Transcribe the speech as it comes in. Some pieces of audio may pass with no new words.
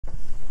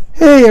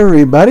Hey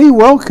everybody,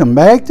 welcome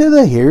back to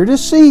the Here to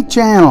See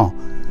channel.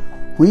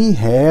 We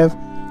have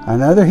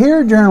another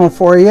Here Journal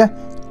for you,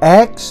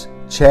 Acts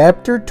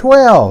chapter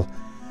 12.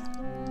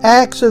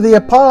 Acts of the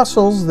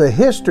Apostles, the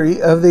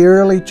history of the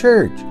early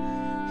church.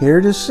 Here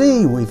to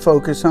See, we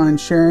focus on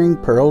sharing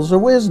pearls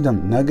of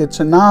wisdom, nuggets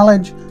of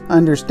knowledge,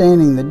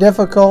 understanding the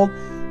difficult,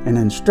 and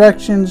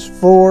instructions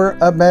for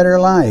a better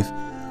life.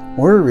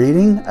 We're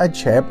reading a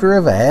chapter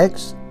of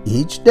Acts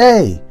each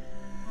day.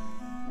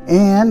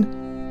 And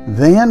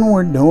then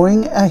we're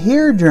doing a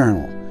Here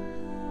Journal.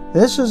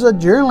 This is a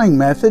journaling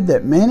method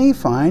that many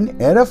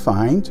find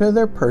edifying to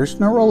their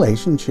personal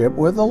relationship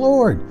with the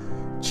Lord.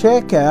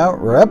 Check out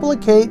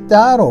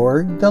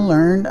replicate.org to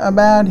learn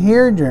about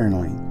Here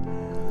Journaling.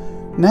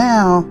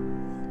 Now,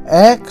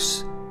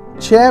 Acts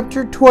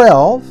chapter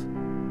 12.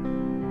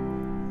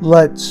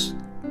 Let's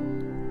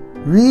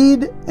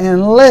read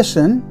and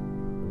listen,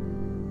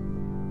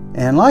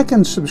 and like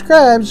and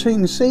subscribe so you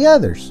can see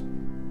others.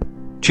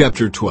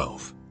 Chapter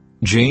 12.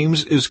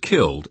 James is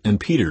killed and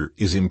Peter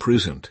is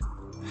imprisoned.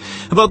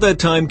 About that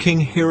time, King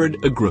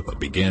Herod Agrippa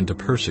began to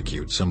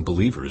persecute some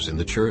believers in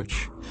the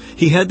church.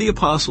 He had the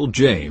apostle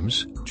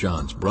James,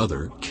 John's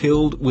brother,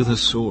 killed with a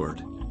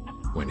sword.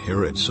 When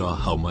Herod saw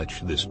how much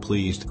this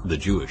pleased the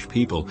Jewish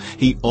people,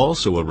 he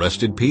also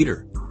arrested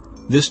Peter.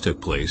 This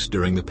took place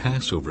during the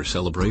Passover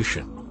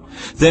celebration.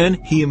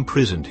 Then he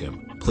imprisoned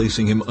him,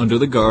 placing him under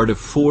the guard of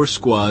 4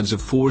 squads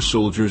of 4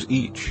 soldiers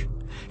each.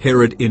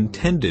 Herod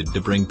intended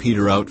to bring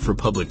Peter out for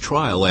public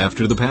trial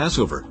after the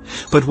Passover.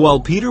 But while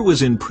Peter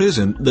was in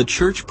prison, the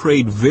church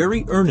prayed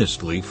very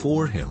earnestly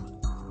for him.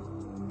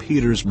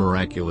 Peter's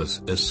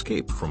miraculous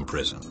escape from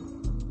prison.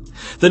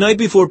 The night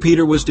before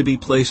Peter was to be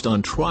placed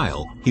on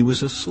trial, he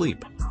was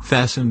asleep,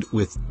 fastened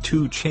with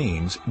 2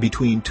 chains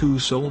between 2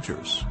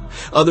 soldiers.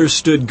 Others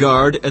stood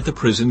guard at the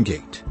prison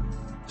gate.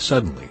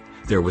 Suddenly,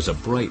 there was a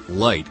bright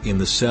light in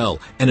the cell,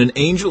 and an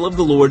angel of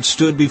the Lord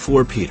stood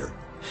before Peter.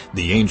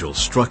 The angel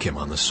struck him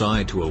on the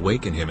side to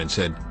awaken him and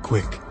said,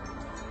 "Quick,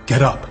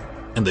 get up."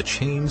 And the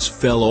chains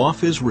fell off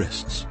his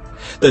wrists.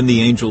 Then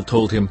the angel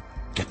told him,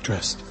 "Get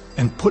dressed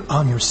and put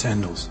on your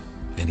sandals.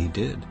 and he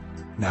did.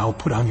 Now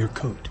put on your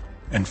coat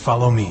and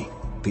follow me,"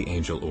 the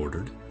angel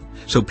ordered.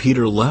 So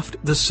Peter left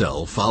the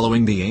cell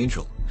following the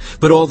angel.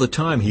 But all the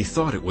time he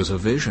thought it was a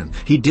vision.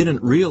 He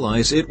didn't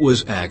realize it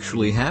was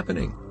actually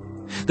happening.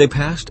 They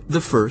passed the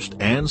first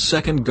and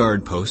second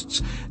guard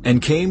posts and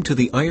came to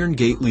the iron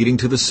gate leading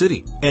to the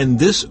city, and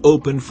this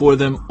opened for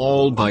them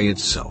all by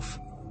itself.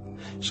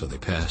 So they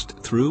passed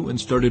through and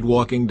started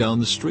walking down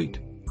the street,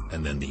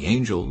 and then the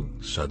angel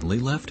suddenly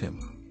left him.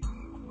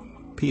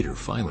 Peter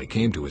finally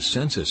came to his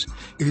senses.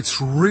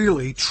 "It's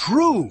really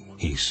true,"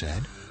 he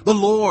said. "The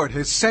Lord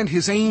has sent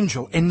his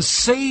angel and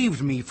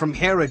saved me from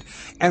Herod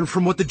and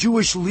from what the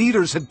Jewish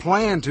leaders had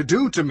planned to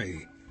do to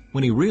me."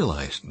 When he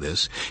realized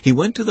this, he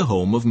went to the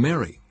home of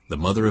Mary, the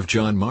mother of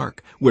John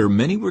Mark, where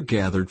many were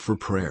gathered for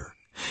prayer.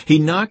 He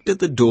knocked at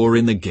the door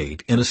in the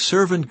gate, and a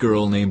servant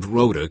girl named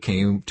Rhoda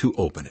came to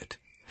open it.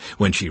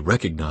 When she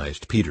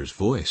recognized Peter's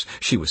voice,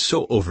 she was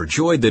so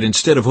overjoyed that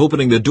instead of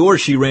opening the door,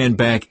 she ran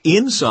back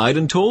inside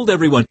and told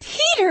everyone,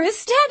 "Peter is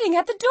standing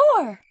at the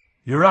door."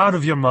 "You're out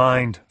of your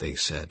mind," they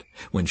said.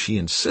 When she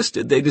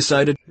insisted, they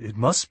decided it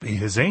must be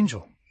his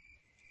angel.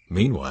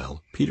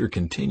 Meanwhile, Peter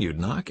continued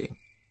knocking.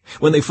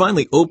 When they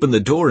finally opened the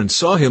door and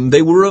saw him,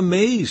 they were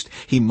amazed.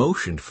 He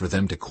motioned for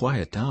them to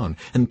quiet down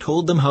and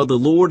told them how the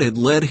Lord had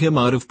led him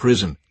out of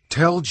prison.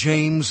 "Tell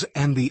James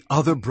and the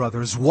other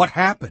brothers what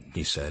happened,"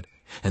 he said,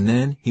 and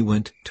then he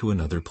went to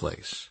another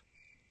place.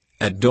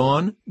 At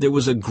dawn, there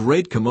was a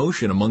great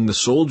commotion among the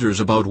soldiers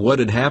about what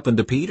had happened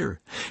to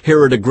Peter.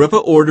 Herod Agrippa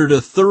ordered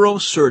a thorough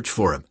search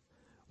for him.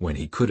 When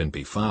he couldn't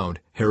be found,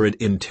 Herod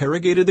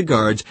interrogated the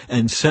guards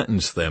and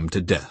sentenced them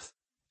to death.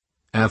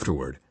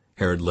 Afterward,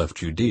 Herod left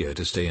Judea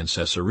to stay in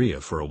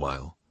Caesarea for a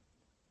while.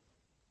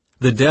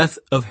 The death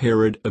of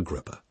Herod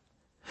Agrippa.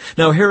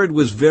 Now Herod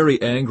was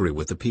very angry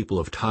with the people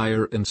of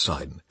Tyre and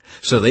Sidon,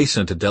 so they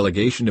sent a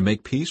delegation to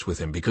make peace with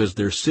him because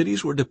their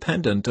cities were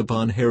dependent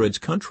upon Herod's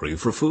country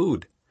for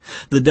food.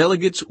 The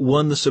delegates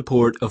won the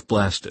support of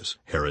Blastus,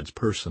 Herod's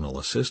personal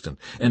assistant,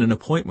 and an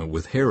appointment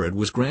with Herod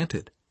was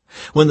granted.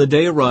 When the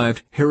day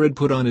arrived, Herod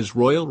put on his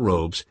royal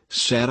robes,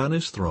 sat on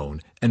his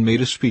throne, and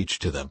made a speech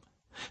to them.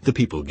 The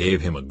people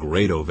gave him a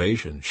great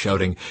ovation,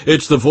 shouting,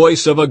 "It's the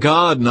voice of a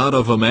god, not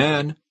of a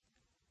man."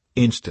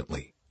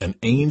 Instantly, an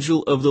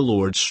angel of the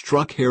Lord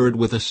struck Herod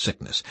with a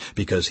sickness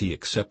because he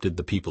accepted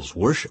the people's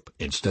worship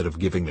instead of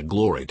giving the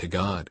glory to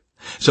God.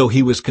 So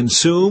he was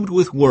consumed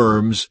with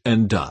worms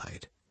and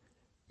died.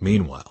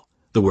 Meanwhile,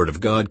 the word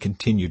of God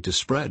continued to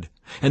spread,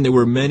 and there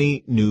were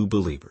many new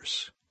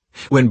believers.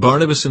 When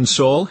Barnabas and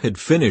Saul had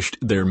finished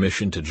their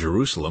mission to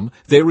Jerusalem,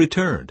 they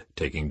returned,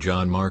 taking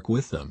John Mark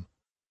with them.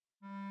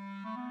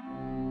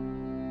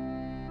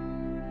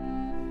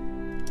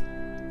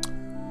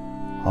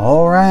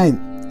 All right,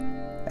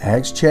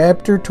 Acts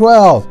chapter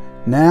 12.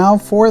 Now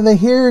for the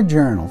Here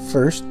Journal.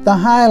 First, the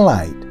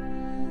highlight.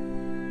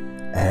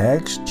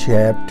 Acts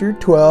chapter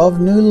 12,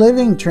 New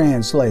Living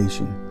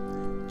Translation.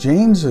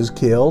 James is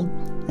killed,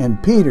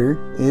 and Peter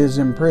is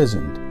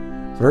imprisoned.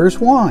 Verse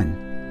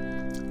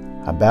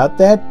 1. About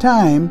that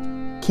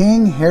time,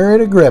 King Herod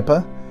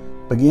Agrippa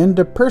began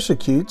to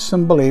persecute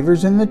some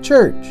believers in the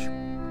church.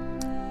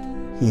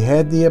 He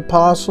had the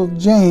apostle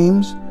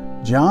James,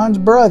 John's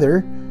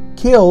brother,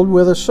 killed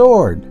with a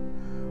sword.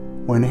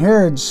 When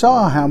Herod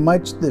saw how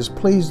much this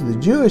pleased the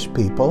Jewish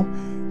people,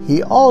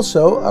 he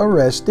also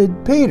arrested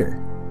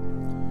Peter.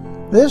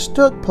 This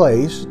took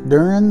place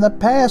during the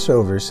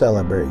Passover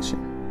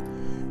celebration.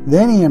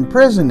 Then he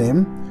imprisoned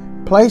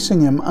him,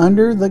 placing him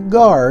under the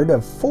guard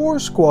of 4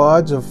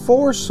 squads of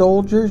 4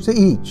 soldiers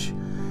each.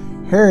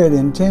 Herod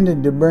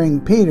intended to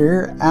bring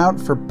Peter out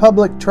for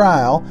public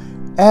trial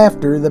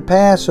after the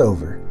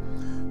Passover.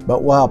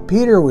 But while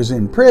Peter was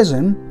in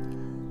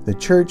prison, the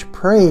church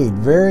prayed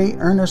very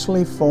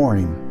earnestly for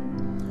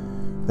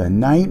him. The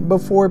night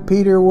before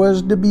Peter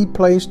was to be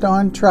placed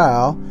on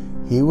trial,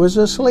 he was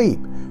asleep,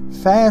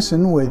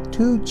 fastened with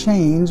 2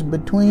 chains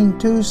between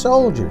 2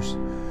 soldiers.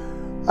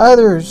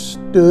 Others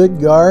stood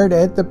guard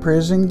at the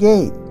prison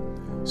gate.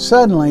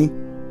 Suddenly,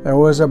 there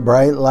was a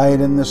bright light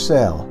in the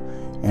cell.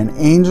 An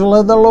angel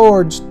of the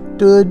Lord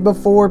stood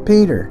before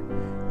Peter.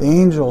 The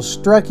angel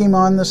struck him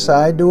on the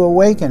side to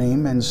awaken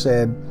him and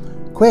said,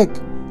 "Quick,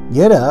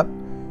 get up,"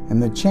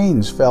 and the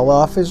chains fell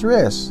off his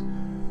wrists.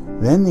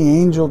 Then the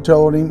angel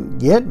told him,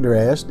 "Get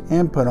dressed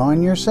and put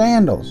on your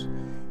sandals."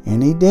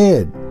 And he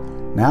did.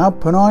 "Now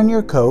put on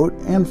your coat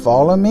and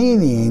follow me,"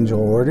 the angel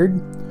ordered.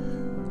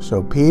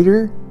 So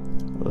Peter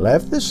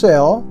left the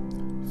cell,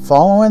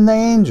 following the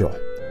angel.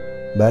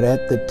 But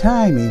at the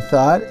time he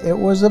thought it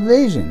was a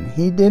vision.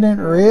 He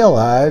didn't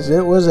realize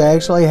it was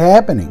actually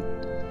happening.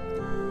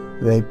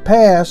 They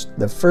passed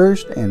the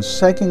first and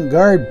second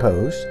guard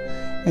posts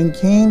and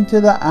came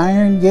to the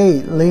iron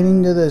gate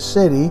leading to the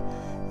city,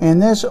 and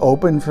this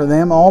opened for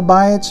them all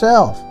by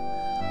itself.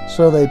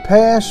 So they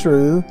passed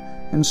through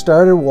and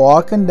started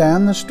walking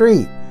down the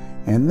street,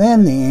 and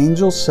then the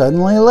angel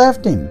suddenly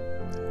left him.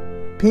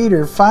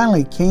 Peter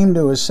finally came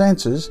to his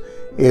senses.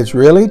 "It's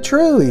really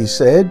true," he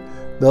said.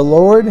 "The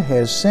Lord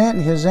has sent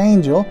his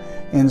angel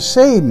and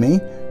saved me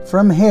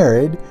from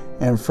Herod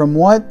and from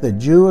what the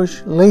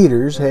Jewish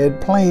leaders had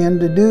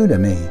planned to do to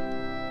me."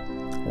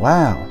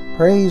 Wow,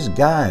 praise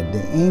God,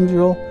 the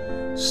angel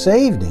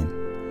saved him.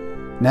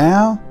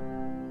 Now,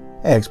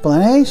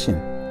 explanation.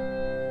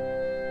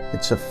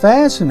 It's a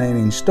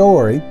fascinating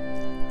story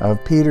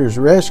of Peter's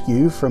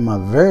rescue from a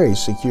very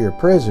secure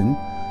prison,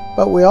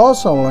 but we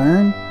also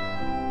learn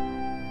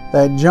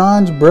that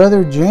John's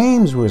brother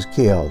James was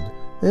killed.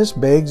 This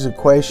begs the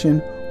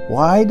question,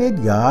 why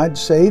did God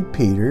save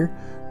Peter,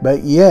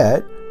 but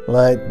yet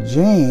let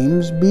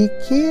James be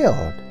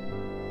killed?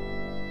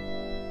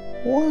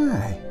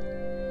 Why?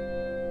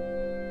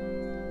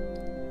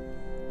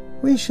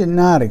 We should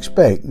not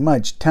expect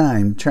much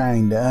time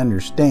trying to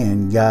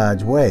understand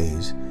God's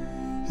ways.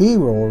 He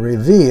will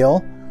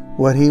reveal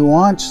what He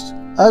wants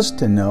us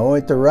to know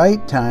at the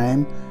right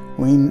time.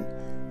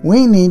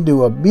 We need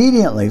to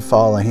obediently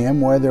follow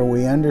Him whether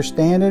we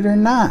understand it or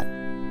not.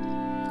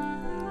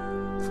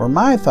 For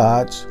my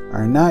thoughts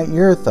are not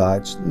your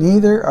thoughts,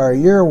 neither are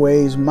your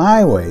ways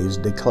my ways,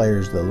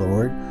 declares the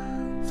Lord.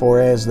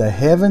 For as the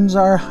heavens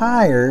are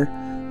higher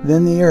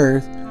than the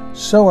earth,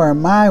 so are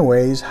my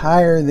ways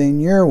higher than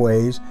your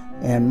ways,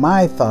 and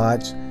my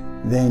thoughts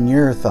than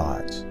your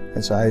thoughts.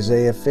 That's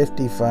Isaiah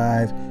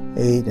 55,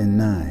 8 and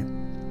 9,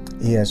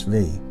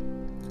 ESV.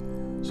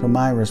 So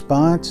my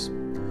response,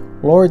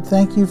 Lord,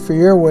 thank you for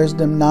your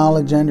wisdom,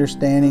 knowledge,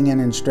 understanding, and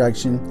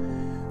instruction.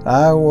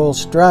 I will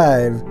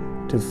strive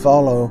to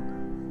follow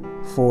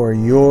for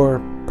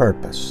your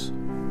purpose.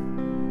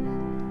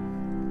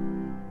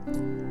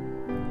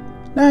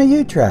 Now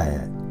you try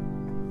it.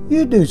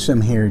 You do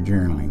some here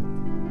journaling.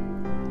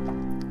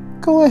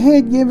 Go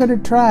ahead, give it a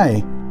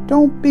try.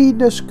 Don't be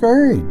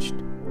discouraged.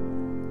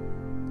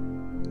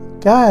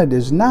 God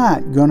is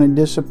not going to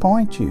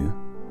disappoint you.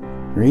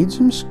 Read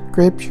some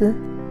scripture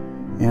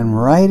and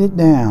write it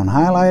down.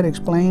 Highlight,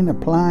 explain,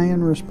 apply,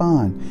 and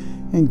respond.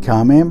 And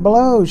comment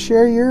below.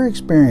 Share your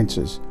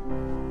experiences.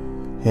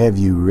 Have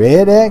you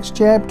read Acts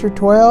chapter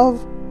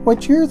 12?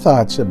 What's your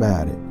thoughts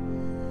about it?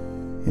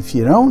 If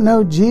you don't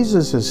know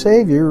Jesus as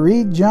Savior,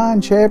 read John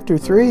chapter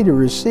 3 to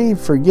receive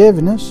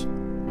forgiveness.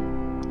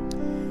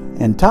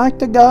 And talk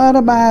to God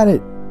about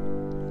it.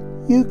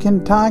 You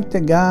can talk to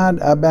God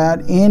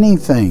about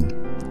anything.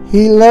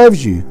 He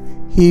loves you.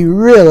 He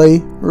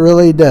really,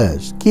 really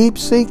does. Keep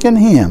seeking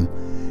Him.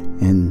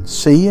 And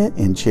see you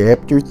in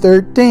chapter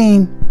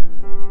 13.